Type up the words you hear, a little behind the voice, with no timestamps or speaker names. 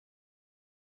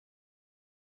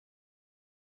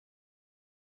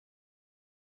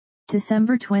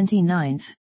December 29.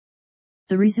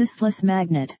 The resistless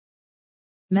magnet.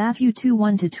 Matthew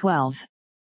 2:1-12.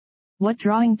 What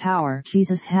drawing power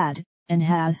Jesus had, and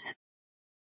has.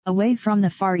 Away from the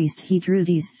Far East he drew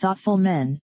these thoughtful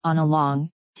men, on a long,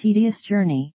 tedious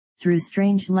journey, through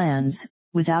strange lands,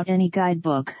 without any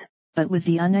guidebooks, but with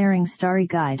the unerring starry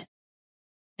guide.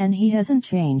 And he hasn't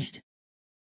changed.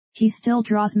 He still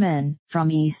draws men, from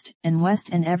east and west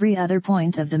and every other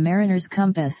point of the mariner's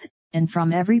compass, and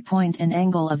from every point and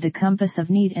angle of the compass of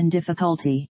need and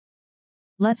difficulty.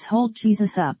 Let's hold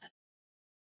Jesus up.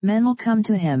 Men will come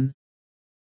to him.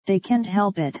 They can't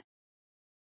help it.